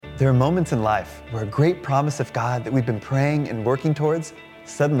There are moments in life where a great promise of God that we've been praying and working towards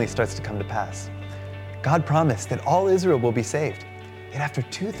suddenly starts to come to pass. God promised that all Israel will be saved. Yet after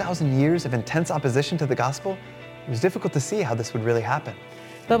 2,000 years of intense opposition to the gospel, it was difficult to see how this would really happen.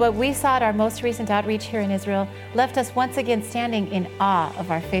 But what we saw at our most recent outreach here in Israel left us once again standing in awe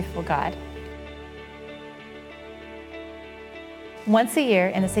of our faithful God. Once a year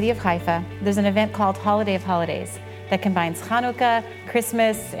in the city of Haifa, there's an event called Holiday of Holidays that combines Hanukkah,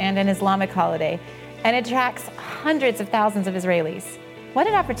 Christmas, and an Islamic holiday, and it attracts hundreds of thousands of Israelis. What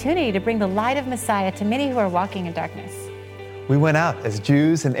an opportunity to bring the light of Messiah to many who are walking in darkness. We went out as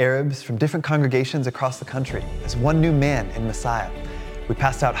Jews and Arabs from different congregations across the country as one new man in Messiah. We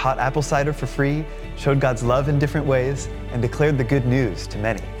passed out hot apple cider for free, showed God's love in different ways, and declared the good news to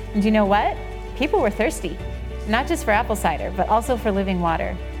many. And you know what? People were thirsty, not just for apple cider, but also for living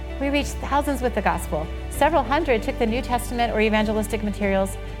water. We reached thousands with the gospel. Several hundred took the New Testament or evangelistic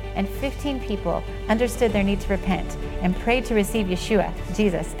materials, and 15 people understood their need to repent and prayed to receive Yeshua,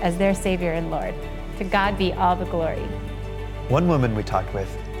 Jesus, as their Savior and Lord. To God be all the glory. One woman we talked with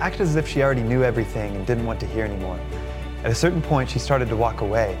acted as if she already knew everything and didn't want to hear anymore. At a certain point, she started to walk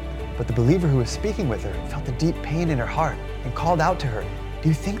away, but the believer who was speaking with her felt a deep pain in her heart and called out to her, "Do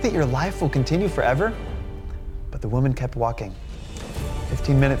you think that your life will continue forever?" But the woman kept walking.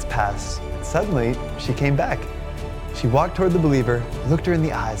 15 minutes passed, and suddenly she came back. She walked toward the believer, looked her in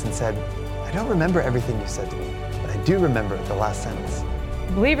the eyes, and said, "I don't remember everything you said to me, but I do remember the last sentence."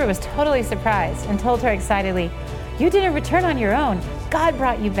 The believer was totally surprised and told her excitedly, "You didn't return on your own. God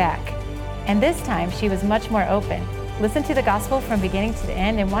brought you back." And this time she was much more open, listened to the gospel from beginning to the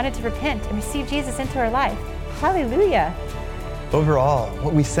end, and wanted to repent and receive Jesus into her life. Hallelujah. Overall,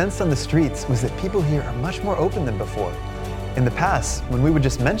 what we sensed on the streets was that people here are much more open than before. In the past, when we would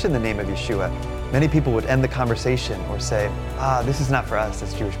just mention the name of Yeshua, many people would end the conversation or say, this is not for us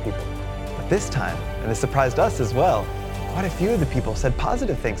as Jewish people. But this time, and this surprised us as well, quite a few of the people said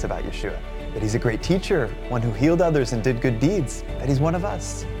positive things about Yeshua, that he's a great teacher, one who healed others and did good deeds, that he's one of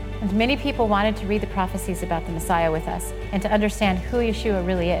us. And many people wanted to read the prophecies about the Messiah with us and to understand who Yeshua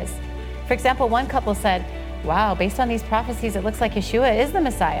really is. For example, one couple said, "Wow, based on these prophecies, it looks like Yeshua is the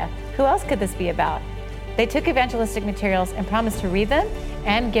Messiah. Who else could this be about?" They took evangelistic materials and promised to read them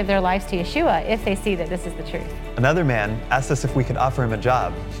and give their lives to Yeshua if they see that this is the truth. Another man asked us if we could offer him a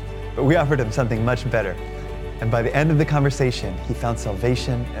job, but we offered him something much better. And by the end of the conversation, he found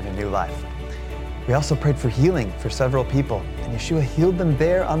salvation and a new life. We also prayed for healing for several people, and Yeshua healed them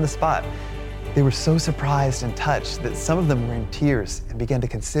there on the spot. They were so surprised and touched that some of them were in tears and began to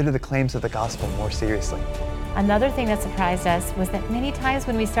consider the claims of the gospel more seriously. Another thing that surprised us was that many times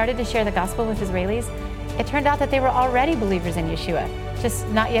when we started to share the gospel with Israelis, it turned out that they were already believers in Yeshua, just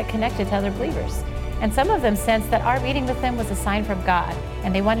not yet connected to other believers. And some of them sensed that our meeting with them was a sign from God,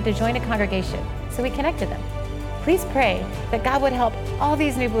 and they wanted to join a congregation, so we connected them. Please pray that God would help all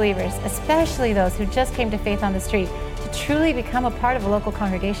these new believers, especially those who just came to faith on the street, to truly become a part of a local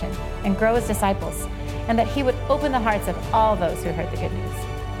congregation and grow as disciples, and that He would open the hearts of all those who heard the good news.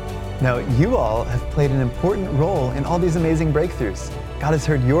 Now, you all have played an important role in all these amazing breakthroughs. God has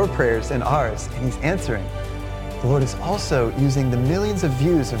heard your prayers and ours, and He's answering. The Lord is also using the millions of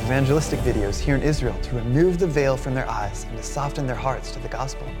views of evangelistic videos here in Israel to remove the veil from their eyes and to soften their hearts to the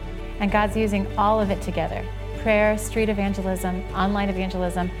gospel. And God's using all of it together: prayer, street evangelism, online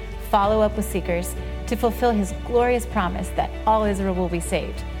evangelism, follow-up with seekers, to fulfill His glorious promise that all Israel will be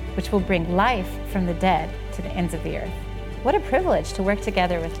saved, which will bring life from the dead to the ends of the earth. What a privilege to work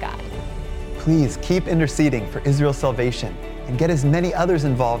together with God. Please keep interceding for Israel's salvation and get as many others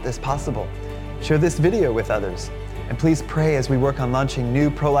involved as possible. Share this video with others. And please pray as we work on launching new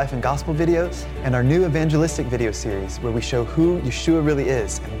pro-life and gospel videos and our new evangelistic video series where we show who Yeshua really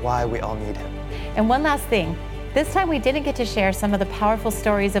is and why we all need Him. And one last thing. This time we didn't get to share some of the powerful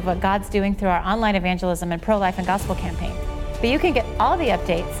stories of what God's doing through our online evangelism and pro-life and gospel campaign. But you can get all the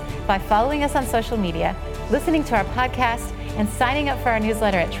updates by following us on social media, listening to our podcast, and signing up for our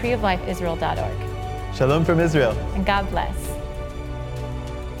newsletter at treeoflifeisrael.org. Shalom from Israel. And God bless.